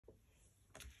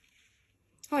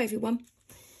Hi everyone,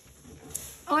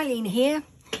 Eileen here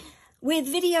with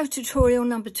video tutorial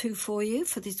number 2 for you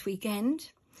for this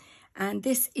weekend, and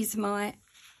this is my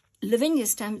Lavinia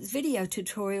stamps video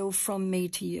tutorial from me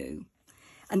to you,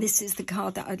 and this is the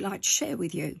card that I'd like to share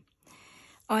with you.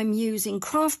 I'm using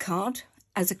craft card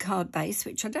as a card base,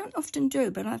 which I don't often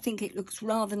do, but I think it looks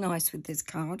rather nice with this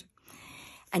card,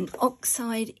 and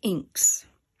oxide inks.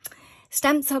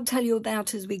 Stamps I'll tell you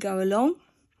about as we go along,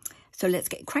 so let's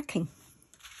get cracking.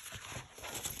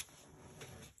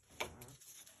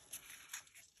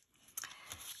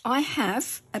 I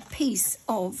have a piece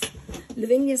of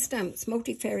Lavinia Stamps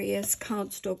Multifarious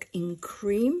cardstock in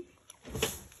cream.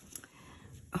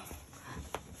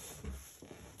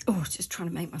 Oh, just trying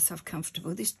to make myself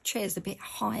comfortable. This chair's a bit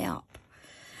high up.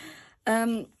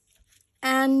 Where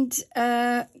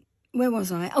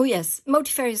was I? Oh, yes,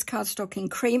 Multifarious cardstock in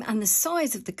cream. And the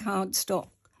size of the cardstock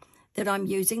that I'm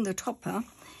using, the topper,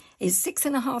 is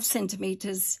 6.5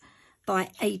 centimetres by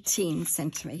 18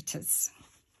 centimetres.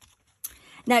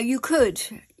 Now, you could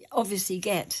obviously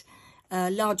get a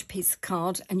large piece of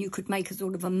card and you could make a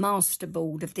sort of a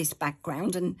masterboard of this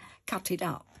background and cut it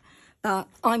up. But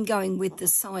I'm going with the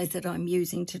size that I'm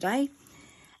using today.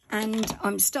 And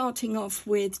I'm starting off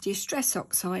with Distress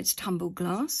Oxides Tumbled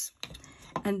Glass.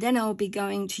 And then I'll be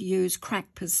going to use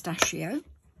Cracked Pistachio,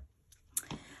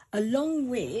 along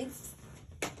with,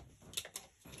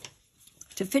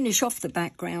 to finish off the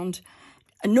background,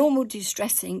 a normal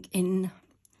Distress ink in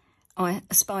a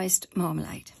spiced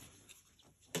marmalade.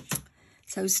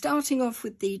 So starting off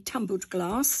with the tumbled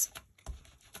glass,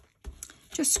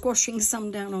 just squashing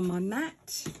some down on my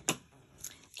mat,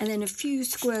 and then a few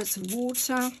squirts of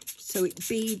water so it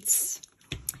beads,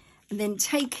 and then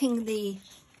taking the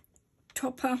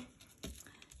topper,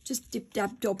 just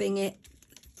dib-dab-dobbing it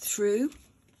through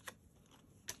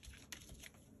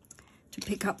to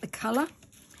pick up the colour.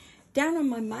 Down on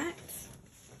my mat,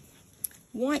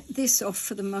 wipe this off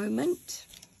for the moment,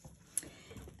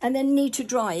 and then need to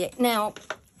dry it. Now,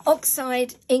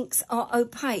 oxide inks are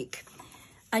opaque,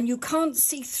 and you can't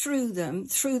see through them,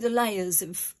 through the layers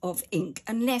of ink,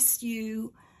 unless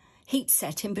you heat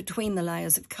set in between the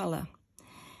layers of colour.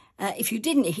 If you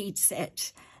didn't heat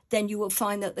set, then you will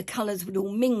find that the colours would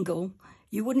all mingle.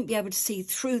 You wouldn't be able to see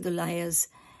through the layers,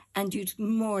 and you'd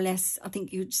more or less, I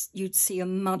think you'd see a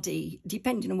muddy,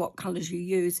 depending on what colours you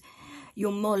use, you're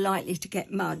more likely to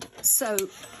get mud. So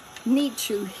need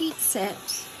to heat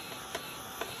set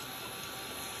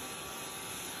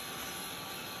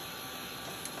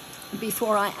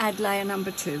before I add layer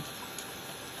number 2.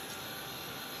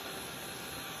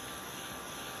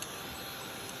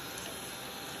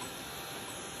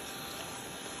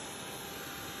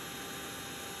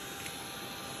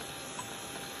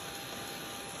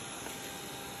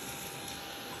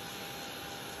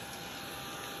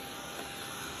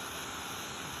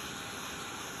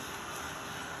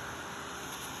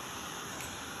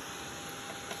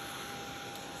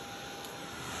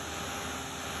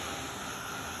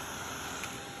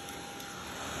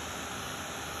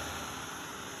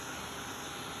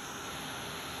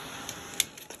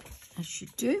 As you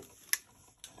do.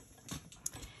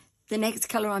 The next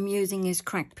colour I'm using is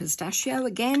Cracked Pistachio.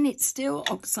 Again, it's still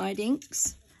oxide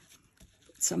inks.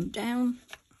 Put some down.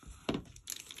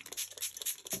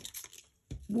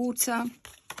 Water.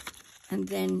 And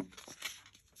then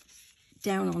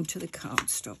down onto the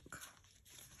cardstock.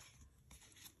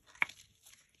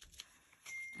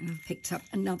 And I've picked up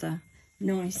another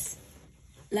nice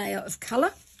layer of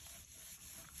colour.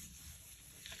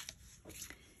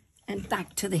 And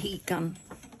back to the heat gun.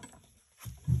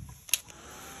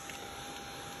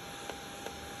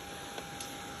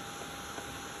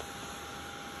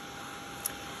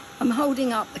 I'm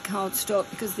holding up the cardstock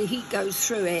because the heat goes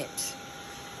through it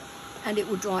and it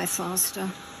will dry faster,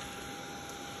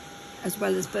 as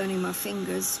well as burning my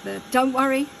fingers. But don't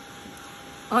worry,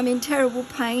 I'm in terrible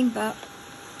pain, but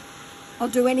I'll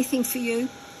do anything for you.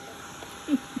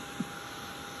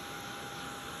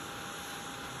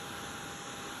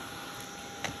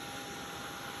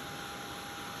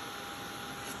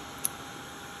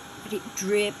 It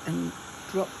drip and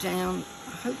drop down.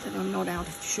 I hope that I'm not out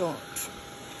of shot.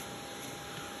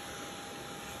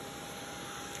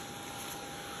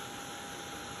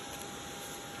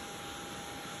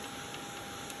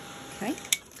 Okay,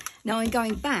 now I'm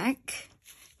going back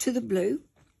to the blue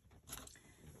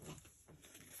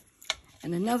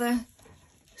and another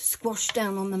squash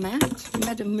down on the mat. You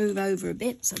better move over a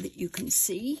bit so that you can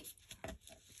see.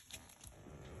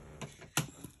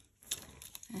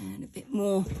 And a bit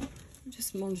more. I'm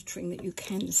just monitoring that you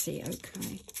can see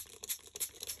okay.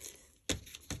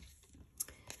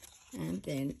 And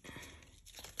then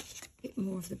bit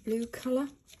more of the blue colour.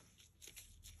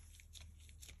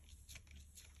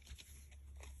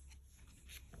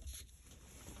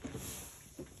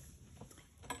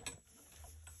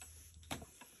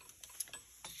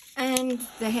 And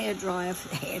the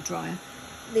hairdryer.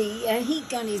 The heat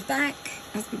gun is back.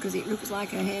 That's because it looks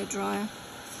like a hairdryer.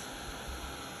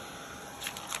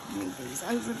 Move these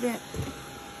over a bit.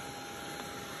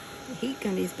 The heat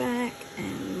gun is back,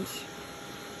 and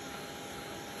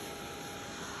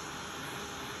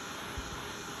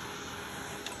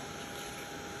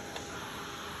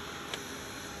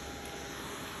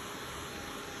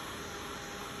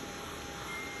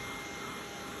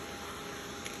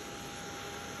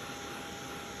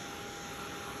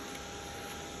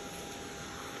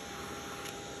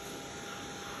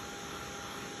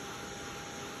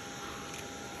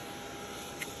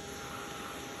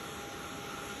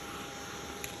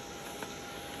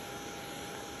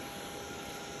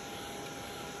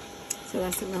so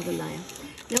that's another layer.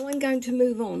 Now I'm going to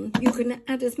move on. You can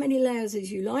add as many layers as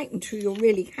you like until you're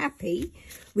really happy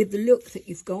with the look that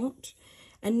you've got.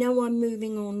 And now I'm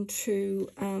moving on to,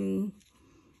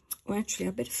 well, actually,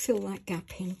 I better fill that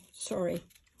gap in. Sorry,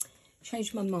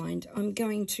 changed my mind. I'm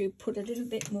going to put a little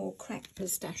bit more cracked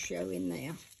pistachio in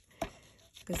there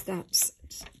because that's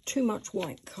too much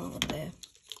white card there.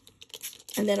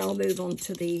 And then I'll move on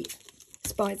to the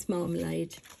spice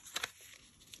marmalade.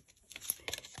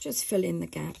 Just fill in the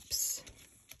gaps.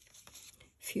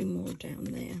 A few more down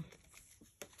there.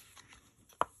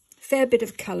 Fair bit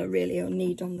of colour really I'll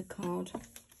need on the card.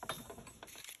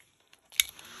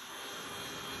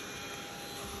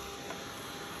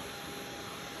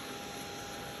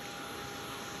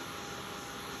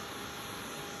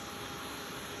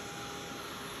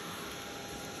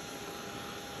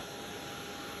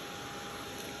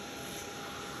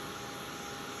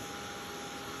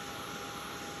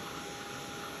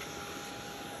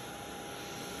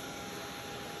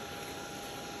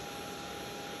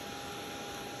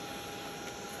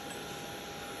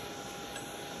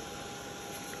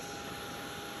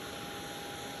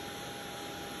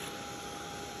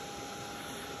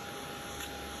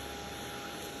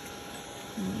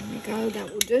 There we go,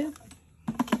 that will do.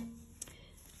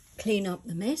 Clean up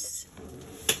the mess.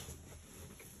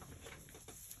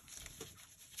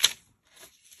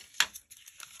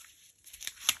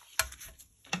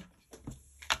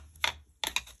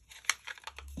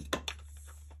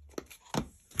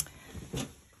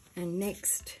 And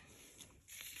next,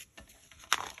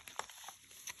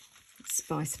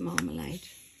 spice marmalade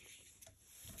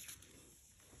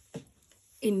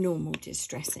in normal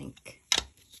distress ink.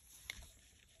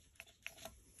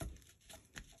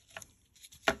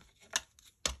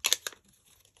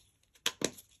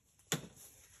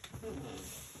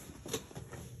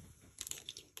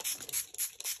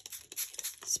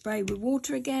 Spray with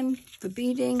water again for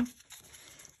beading,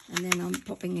 and then I'm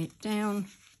popping it down.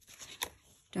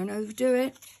 Don't overdo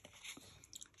it.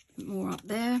 More up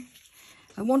there.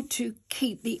 I want to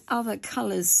keep the other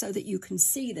colours so that you can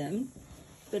see them,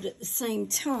 but at the same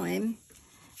time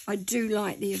I do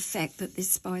like the effect that this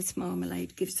spice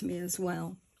marmalade gives me as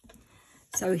well.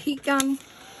 So heat gun,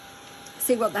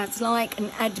 see what that's like,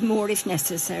 and add more if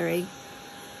necessary.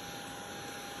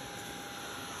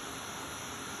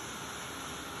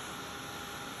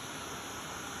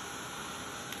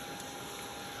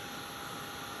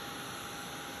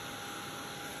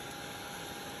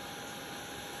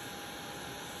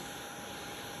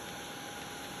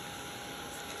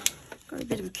 Got a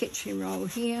bit of a kitchen roll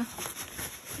here.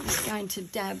 I'm just going to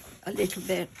dab a little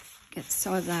bit, get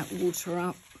some of that water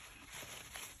up.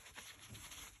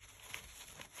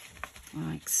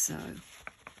 Like so.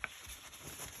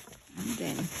 And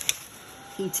then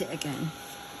heat it again.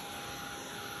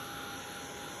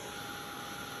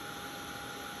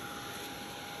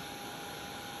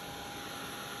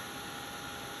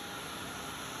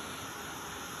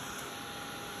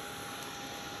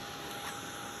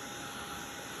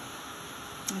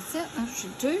 That's it, that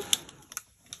should do.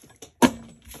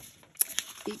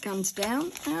 Heat guns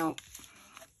down now.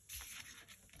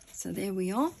 So there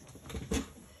we are.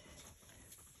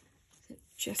 It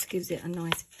just gives it a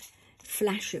nice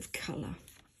flash of colour.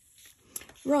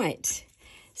 Right,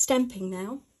 stamping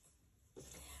now.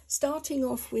 Starting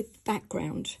off with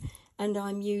background, and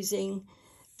I'm using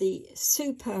the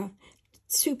super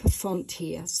font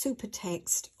here, super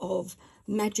text of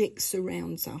Magic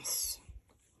Surrounds Us.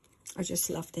 I just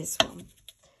love this one.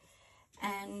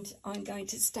 And I'm going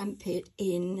to stamp it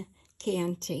in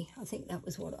Chianti. I think that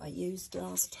was what I used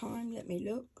last time. Let me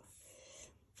look.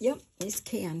 Yep, it's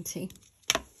Chianti.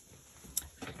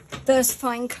 First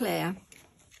Fine Clair.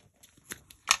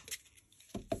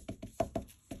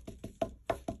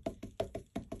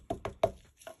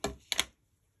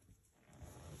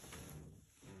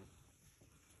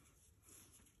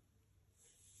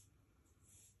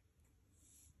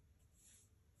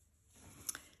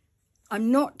 I'm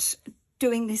not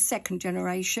doing this second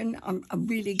generation. I'm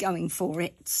really going for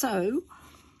it. So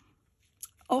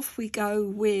off we go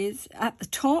with, at the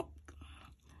top,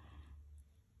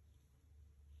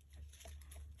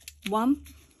 1,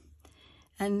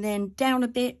 and then down a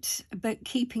bit, but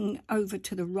keeping over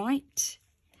to the right,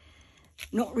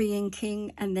 not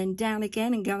re-inking, and then down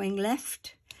again and going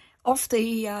left. Off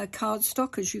the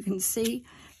cardstock, as you can see,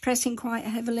 pressing quite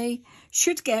heavily.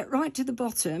 Should get right to the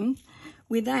bottom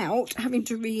without having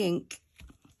to re-ink.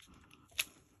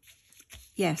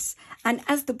 Yes, and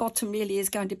as the bottom really is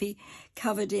going to be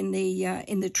covered in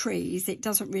the trees, it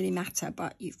doesn't really matter,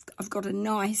 but I've got a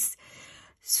nice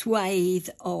swathe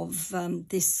of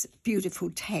this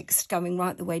beautiful text going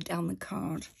right the way down the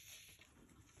card.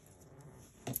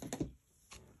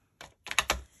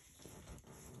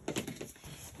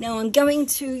 Now I'm going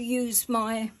to use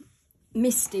my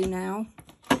Misty now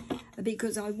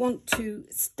because I want to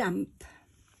stamp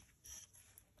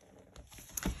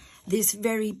this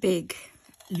very big,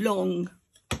 long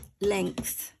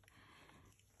length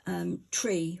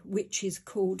tree, which is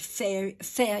called Fairy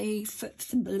Fir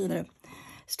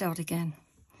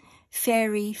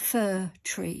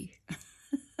Tree.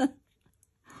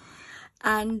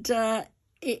 And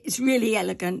it's really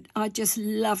elegant. I just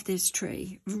love this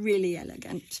tree, really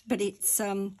elegant. But it's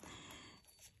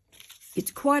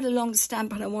quite a long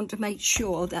stamp, and I want to make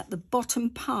sure that the bottom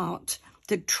part,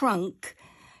 the trunk,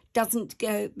 doesn't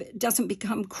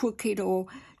become crooked or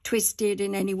twisted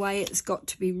in any way. It's got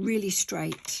to be really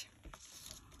straight.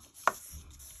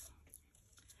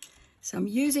 So I'm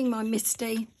using my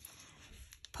Misty,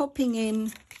 popping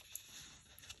in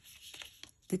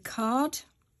the card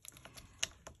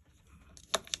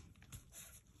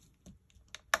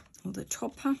or the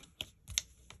topper.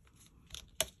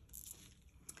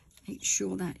 Make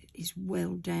sure that is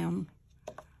well down,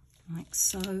 like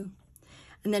so.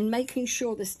 And then making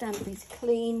sure the stamp is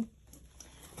clean.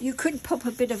 You could pop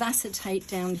a bit of acetate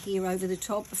down here over the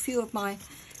top. A few of my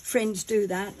friends do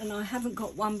that, and I haven't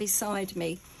got one beside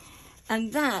me.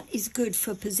 And that is good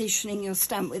for positioning your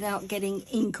stamp without getting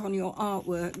ink on your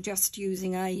artwork, just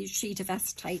using a sheet of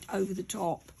acetate over the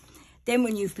top. Then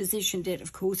when you've positioned it,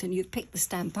 of course, and you've picked the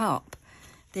stamp up,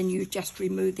 then you just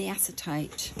remove the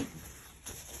acetate.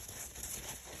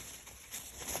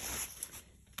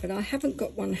 But I haven't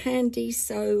got one handy,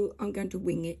 so I'm going to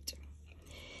wing it.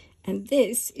 And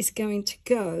this is going to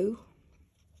go,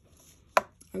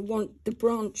 I want the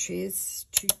branches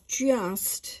to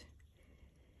just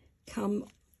come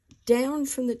down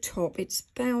from the top. It's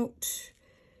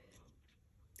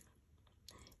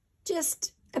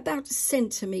just about a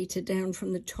centimetre down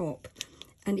from the top.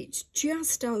 And it's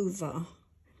just over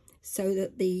so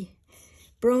that the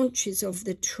branches of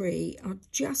the tree are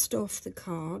just off the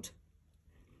card.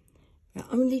 They're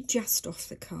only just off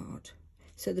the card,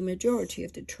 so the majority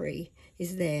of the tree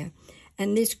is there,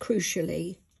 and this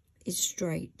crucially is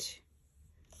straight.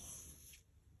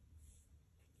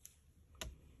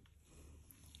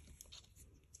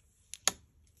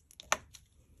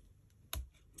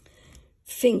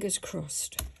 Fingers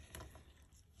crossed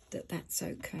that that's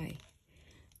okay.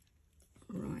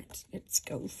 Right, let's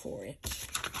go for it.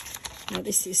 Now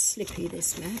this is slippy,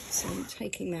 this mat, so I'm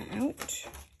taking that out.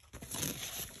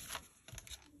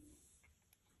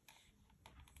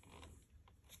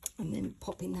 And then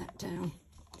popping that down.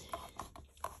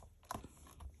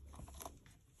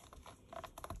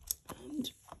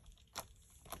 And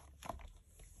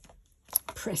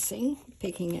pressing,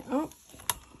 picking it up.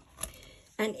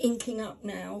 And inking up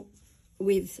now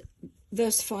with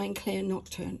Versifying Clear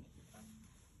Nocturne.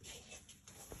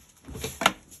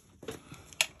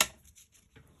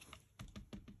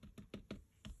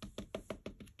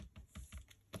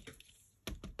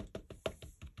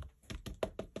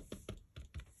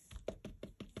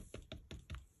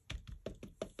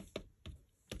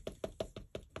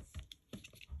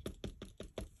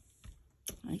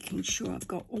 Making sure I've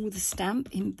got all the stamp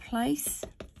in place,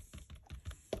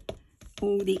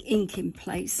 all the ink in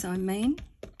place, I mean.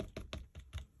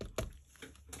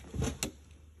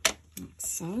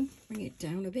 So, bring it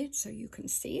down a bit so you can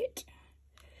see it.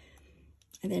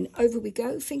 And then over we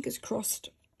go, fingers crossed.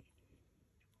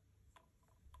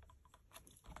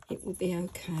 It will be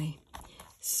okay.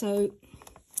 So,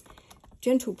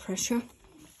 gentle pressure,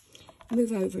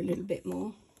 move over a little bit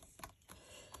more.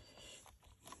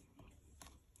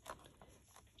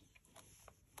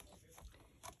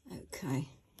 Okay,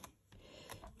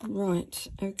 right,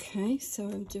 okay, so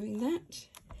I'm doing that,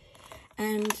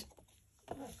 and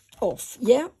off.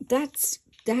 Yeah, that's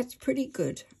pretty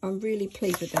good. I'm really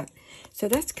pleased with that. So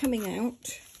that's coming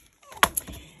out.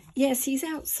 Yes, he's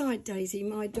outside, Daisy.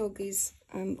 My dog is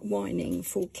whining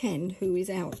for Ken, who is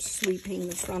out sweeping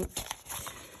the front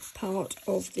part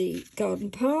of the garden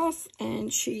path,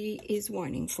 and she is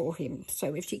whining for him.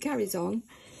 So if she carries on,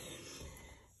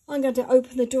 I'm going to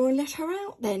open the door and let her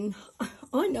out then.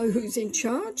 I know who's in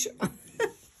charge.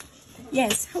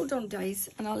 Yes, hold on, Days,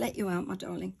 and I'll let you out, my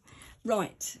darling.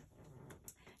 Right.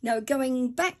 Now, going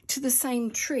back to the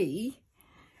same tree,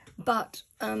 but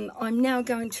I'm now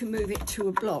going to move it to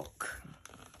a block.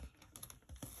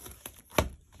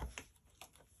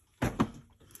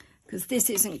 Because this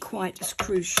isn't quite as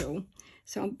crucial.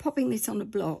 So I'm popping this on a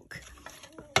block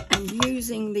and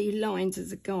using the lines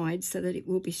as a guide so that it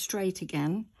will be straight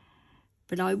again.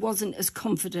 But I wasn't as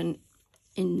confident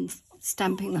in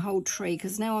stamping the whole tree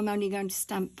because now I'm only going to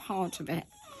stamp part of it.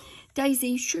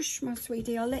 Daisy, shush, my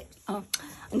sweetie. I'm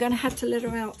going to have to let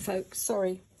her out, folks.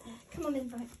 Sorry. Come on in,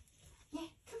 babe. Yeah,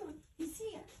 come on. You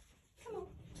see her? Come on.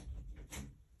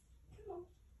 Come on.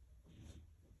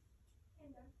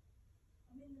 Hello.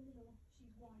 I'm in the middle.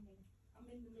 She's whining. I'm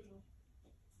in the middle.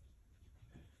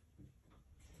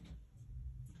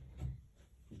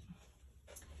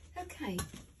 Okay.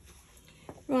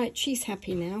 Right, she's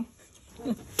happy now.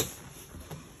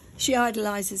 She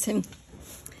idolises him.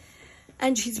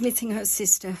 And she's missing her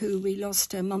sister, who we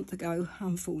lost a month ago,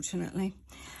 unfortunately.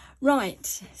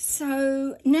 Right,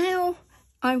 so now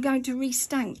I'm going to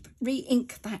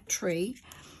re-ink that tree.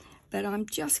 But I'm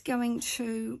just going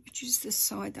to, which is the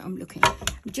side that I'm looking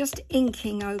at. I'm just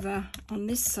inking over on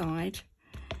this side.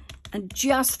 And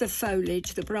just the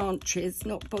foliage, the branches,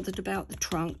 not bothered about the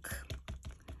trunk.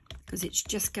 Because it's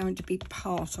just going to be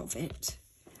part of it.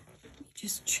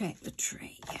 Just check the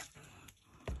tree.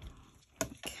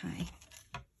 Okay.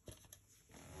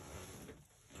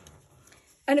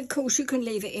 And of course you can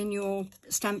leave it in your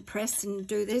stamp press and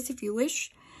do this if you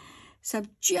wish. So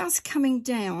just coming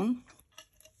down,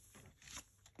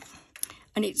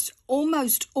 and it's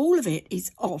almost all of it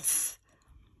is off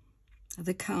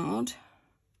the card.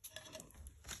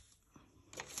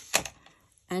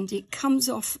 And it comes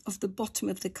off of the bottom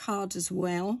of the card as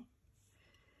well.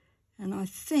 And I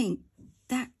think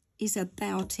that is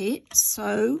about it.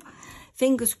 So,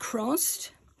 fingers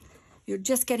crossed. You're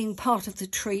just getting part of the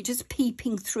tree, just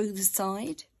peeping through the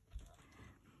side.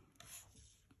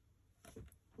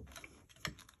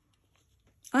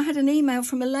 I had an email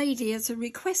from a lady as a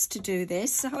request to do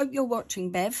this. I hope you're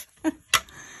watching, Bev.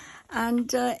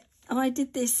 And I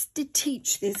did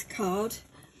teach this card.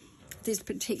 This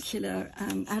particular,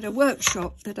 at a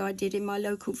workshop that I did in my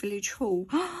local village hall.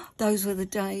 Those were the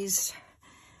days.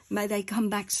 May they come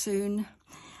back soon.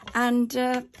 And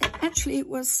actually it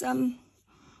was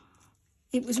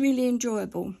really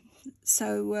enjoyable.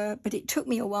 So, but it took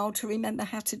me a while to remember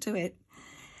how to do it.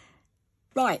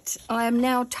 Right, I am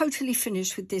now totally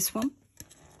finished with this one.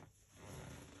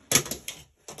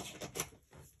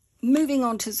 Moving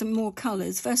on to some more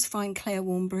colours. VersaFine Claire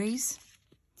Warm Breeze.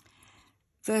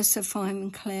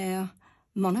 VersaFine Claire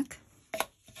Monarch,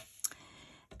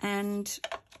 and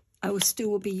I will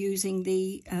still be using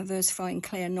the VersaFine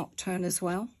Claire Nocturne as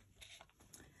well.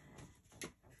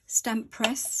 Stamp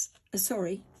press,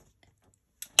 sorry,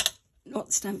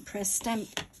 not stamp press, stamp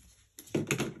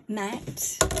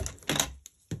mat,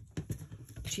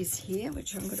 which is here,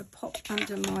 which I'm going to pop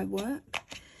under my work.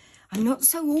 I'm not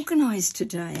so organised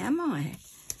today, am I?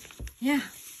 Yeah.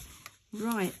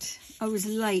 Right, I was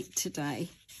late today.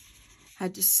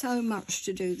 Had so much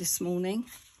to do this morning.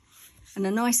 And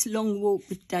a nice long walk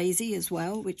with Daisy as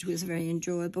well, which was very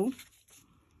enjoyable.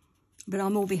 But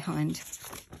I'm all behind.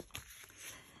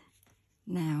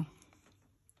 Now,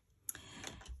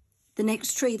 the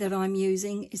next tree that I'm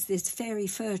using is this fairy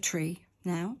fir tree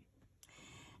now.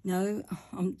 No,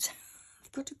 I've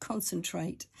got to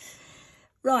concentrate.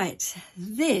 Right,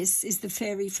 this is the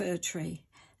fairy fir tree.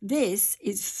 This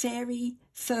is Fairy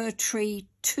Fir Tree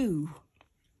 2.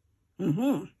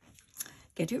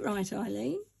 Get it right,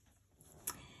 Eileen.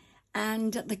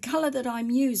 And the colour that I'm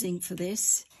using for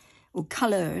this, or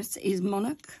colours, is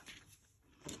Monarch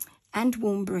and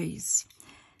Warm Breeze.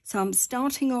 So I'm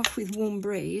starting off with Warm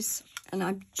Breeze, and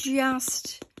I'm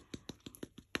just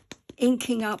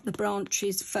inking up the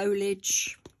branches,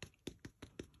 foliage,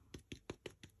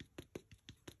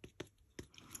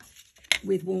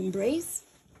 with Warm Breeze.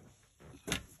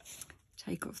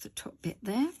 Take off the top bit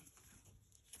there.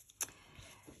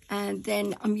 And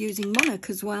then I'm using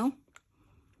Monarch as well.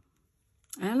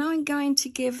 And I'm going to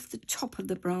give the top of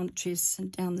the branches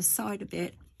and down the side a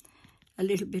bit, a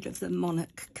little bit of the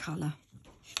Monarch colour,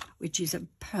 which is a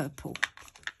purple.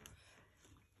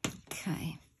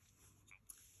 Okay.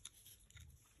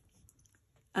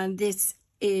 And this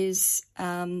is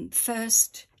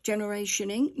first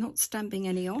generation ink, not stamping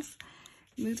any off.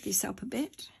 Move this up a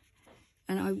bit,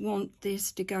 and I want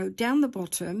this to go down the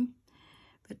bottom,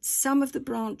 but some of the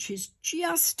branches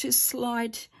just to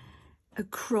slide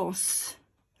across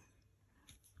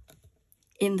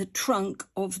in the trunk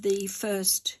of the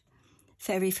first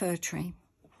fairy fir tree.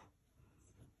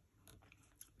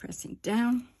 Pressing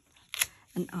down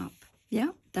and up.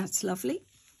 Yeah, that's lovely.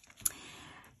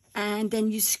 And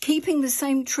then you're keeping the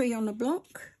same tree on the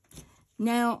block.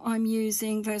 Now I'm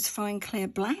using VersaFine Clear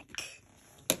Black.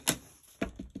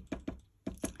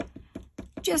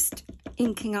 Just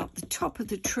inking up the top of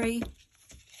the tree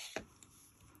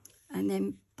and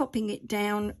then popping it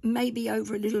down, maybe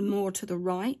over a little more to the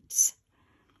right,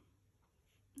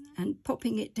 and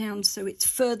popping it down so it's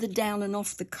further down and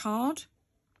off the card,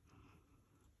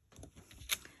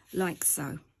 like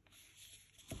so.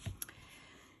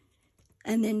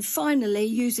 And then finally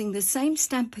using the same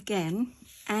stamp again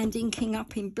and inking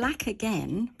up in black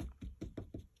again,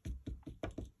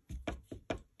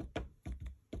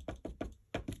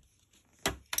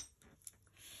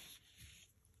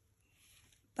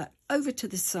 but over to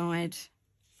the side,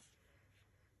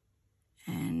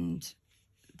 and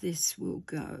this will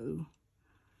go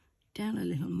down a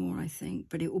little more, I think,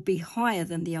 but it will be higher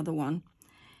than the other one.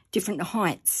 Different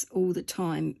heights all the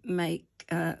time make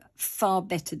a far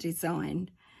better design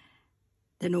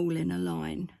than all in a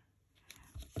line.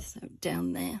 So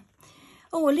down there.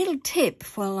 Oh, a little tip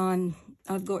while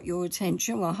I've got your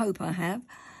attention. Well, I hope I have.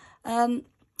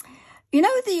 You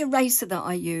know the eraser that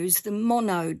I use, the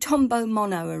Tombow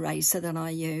Mono eraser that I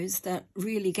use, that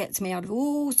really gets me out of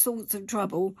all sorts of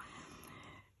trouble.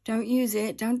 Don't use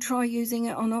it. Don't try using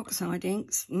it on oxide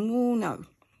inks. Oh, no.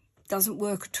 Doesn't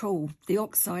work at all. The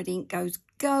oxide ink goes,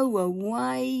 go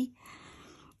away.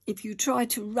 If you try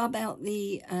to rub out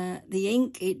the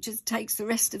ink, it just takes the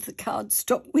rest of the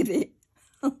cardstock with it.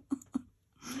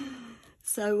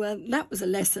 So that was a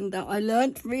lesson that I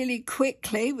learnt really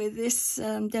quickly with this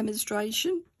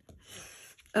demonstration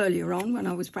earlier on when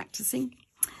I was practicing.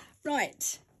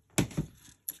 Right.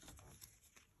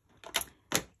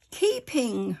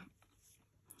 Keeping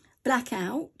black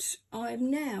out,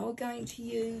 I'm now going to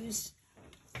use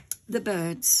the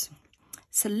birds.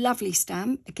 It's a lovely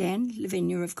stamp, again,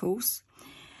 Lavinia, of course.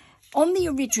 On the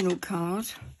original card,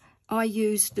 I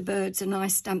used the birds and I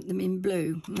stamped them in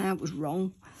blue. That was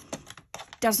wrong.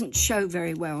 Doesn't show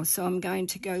very well, so I'm going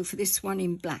to go for this one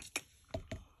in black.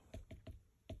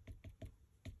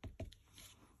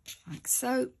 Like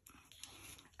so.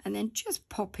 And then just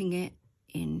popping it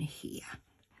in here.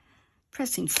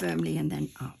 Pressing firmly and then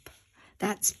up.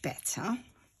 That's better.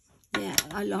 Yeah,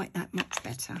 I like that much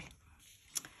better.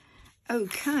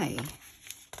 Okay.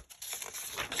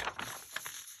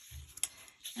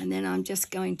 And then I'm just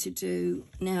going to do,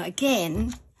 now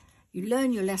again, you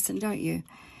learn your lesson, don't you?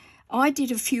 I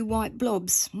did a few white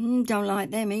blobs. Don't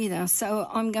like them either. So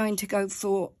I'm going to go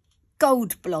for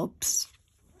gold blobs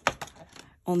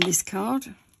on this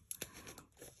card.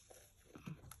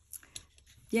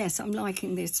 Yes, I'm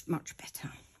liking this much better.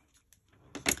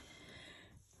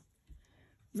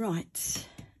 Right.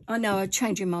 I know, I'm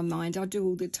changing my mind. I do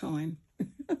all the time.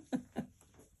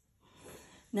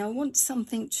 Now, I want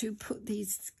something to put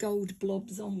these gold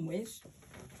blobs on with.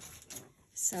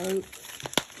 So,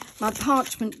 my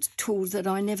parchment tools that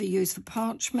I never use for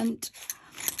parchment.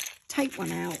 Take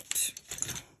one out.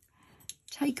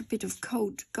 Take a bit of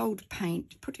gold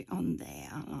paint. Put it on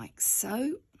there, like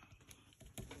so.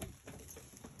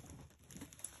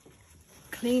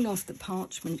 Clean off the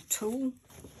parchment tool.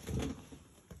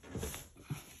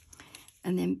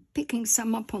 And then picking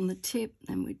some up on the tip,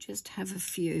 then we just have a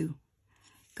few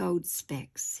gold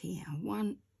specks here.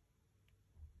 1,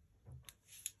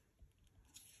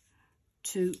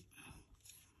 2,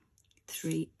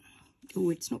 3. Oh,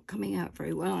 it's not coming out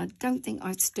very well. I don't think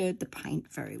I stirred the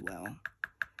paint very well.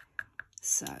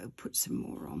 So put some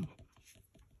more on.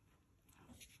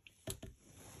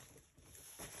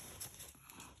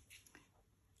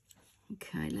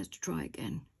 Okay, let's try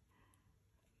again.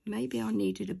 Maybe I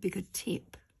needed a bigger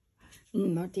tip.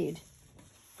 I did.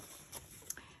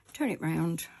 Turn it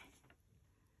round.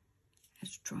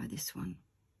 Let's try this one.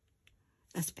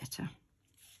 That's better.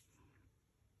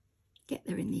 Get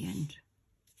there in the end.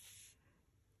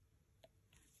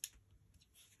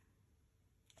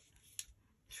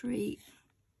 Three,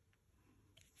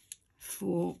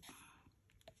 4,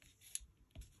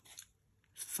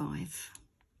 5.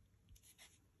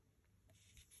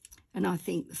 And I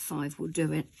think the 5 will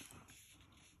do it.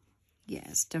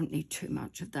 Yes, don't need too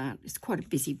much of that. It's quite a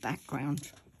busy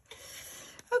background.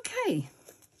 Okay.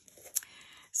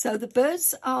 So the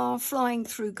birds are flying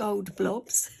through gold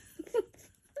blobs.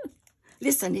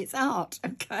 Listen, it's art,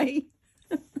 okay?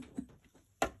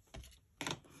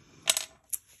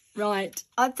 Right,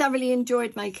 I thoroughly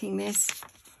enjoyed making this.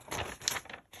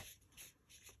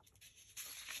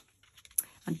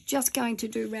 I'm just going to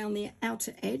do around the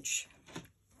outer edge.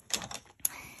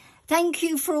 Thank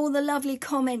you for all the lovely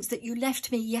comments that you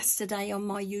left me yesterday on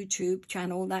my YouTube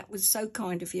channel. That was so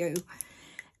kind of you.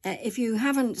 If you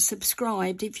haven't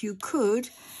subscribed, if you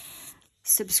could,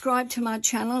 subscribe to my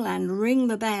channel and ring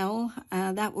the bell.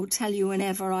 That will tell you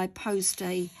whenever I post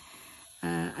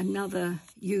another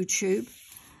YouTube.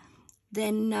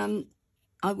 Then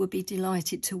I would be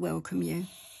delighted to welcome you.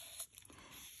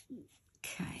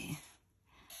 Okay,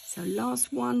 so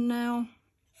last one now.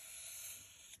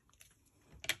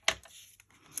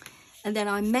 And then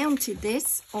I mounted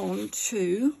this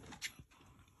onto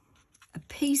a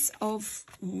piece of,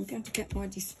 I'm going to get my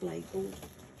display board.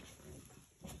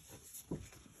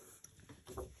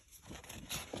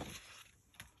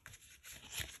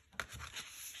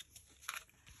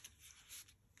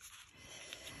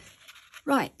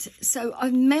 Right, so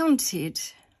I've mounted,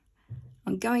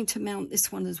 I'm going to mount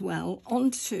this one as well,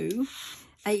 onto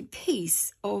a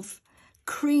piece of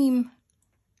cream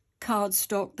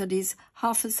cardstock that is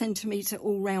 0.5 centimetre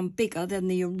all round bigger than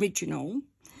the original.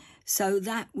 So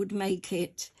that would make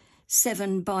it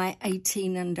 7 by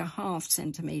 18.5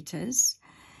 centimetres.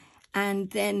 And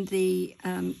then the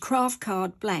craft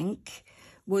card blank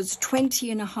was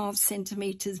 20.5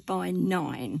 centimetres by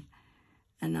 9.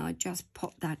 And I just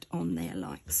pop that on there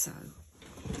like so.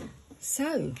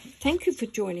 So, thank you for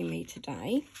joining me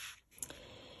today.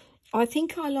 I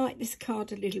think I like this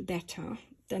card a little better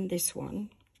than this one.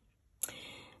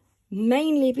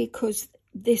 Mainly because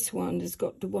this one has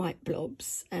got the white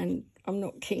blobs and I'm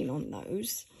not keen on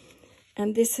those.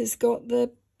 And this has got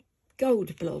the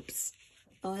gold blobs.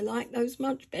 I like those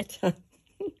much better.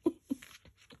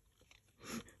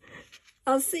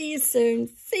 I'll see you soon.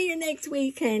 See you next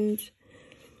weekend.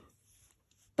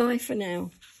 Bye for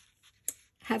now.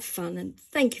 Have fun and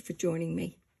thank you for joining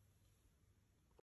me.